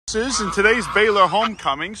And today's Baylor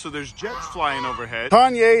homecoming, so there's jets flying overhead.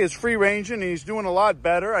 Kanye is free ranging and he's doing a lot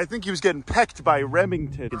better. I think he was getting pecked by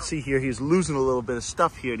Remington. You can see here he's losing a little bit of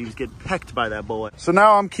stuff here and he was getting pecked by that boy. So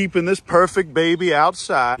now I'm keeping this perfect baby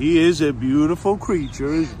outside. He is a beautiful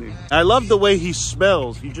creature, isn't he? I love the way he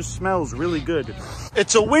smells. He just smells really good.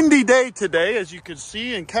 It's a windy day today, as you can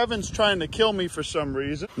see, and Kevin's trying to kill me for some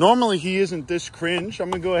reason. Normally he isn't this cringe.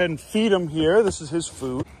 I'm gonna go ahead and feed him here. This is his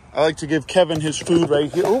food. I like to give Kevin his food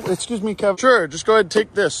right here. Oh, excuse me, Kevin. Sure, just go ahead and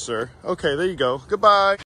take this, sir. Okay, there you go. Goodbye.